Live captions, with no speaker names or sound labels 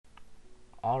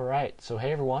Alright, so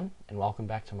hey everyone, and welcome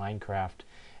back to Minecraft.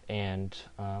 And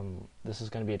this is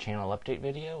going to be a channel update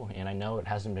video, and I know it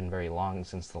hasn't been very long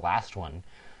since the last one,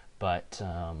 but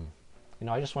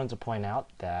I just wanted to point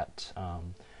out that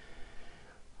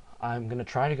I'm going to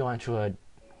try to go into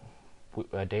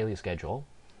a daily schedule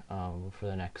for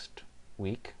the next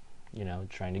week,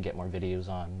 trying to get more videos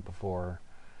on before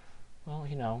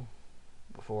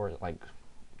like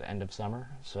the end of summer.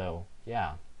 So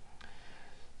yeah.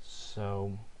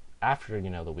 So after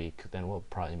the week, then we'll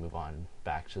probably move on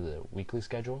back to the weekly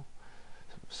schedule.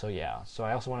 So yeah. So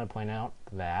I also want to point out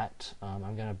that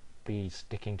I'm gonna be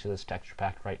sticking to this texture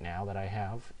pack right now that I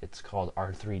have. It's called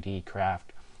R3D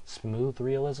Craft Smooth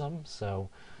Realism. So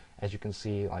as you can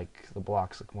see, like the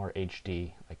blocks look more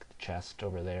HD, like the chest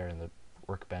over there and the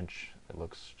workbench. It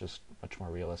looks just much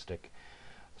more realistic.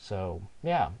 So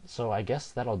yeah, so I guess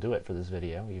that'll do it for this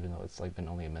video, even though it's like been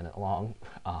only a minute long.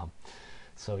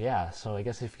 So yeah, so I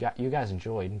guess if you guys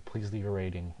enjoyed, please leave a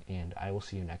rating, and I will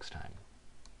see you next time.